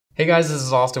Hey guys, this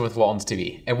is Austin with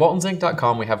WaltonsTV. At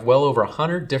WaltonsInc.com we have well over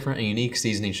 100 different and unique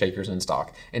seasoning shakers in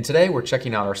stock. And today we're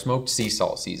checking out our smoked sea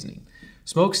salt seasoning.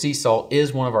 Smoked sea salt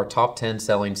is one of our top 10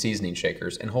 selling seasoning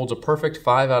shakers and holds a perfect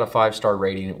 5 out of 5 star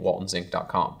rating at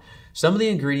WaltonsInc.com. Some of the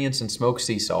ingredients in smoked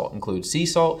sea salt include sea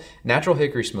salt, natural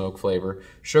hickory smoke flavor,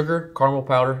 sugar, caramel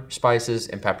powder, spices,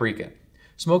 and paprika.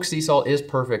 Smoked sea salt is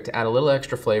perfect to add a little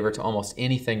extra flavor to almost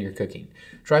anything you're cooking.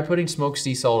 Try putting smoked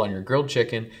sea salt on your grilled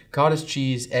chicken, cottage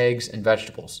cheese, eggs, and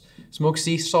vegetables. Smoked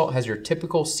sea salt has your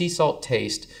typical sea salt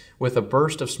taste with a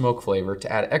burst of smoke flavor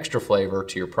to add extra flavor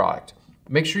to your product.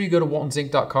 Make sure you go to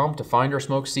WaltonsInc.com to find our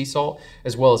smoked sea salt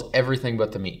as well as everything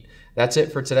but the meat. That's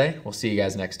it for today. We'll see you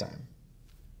guys next time.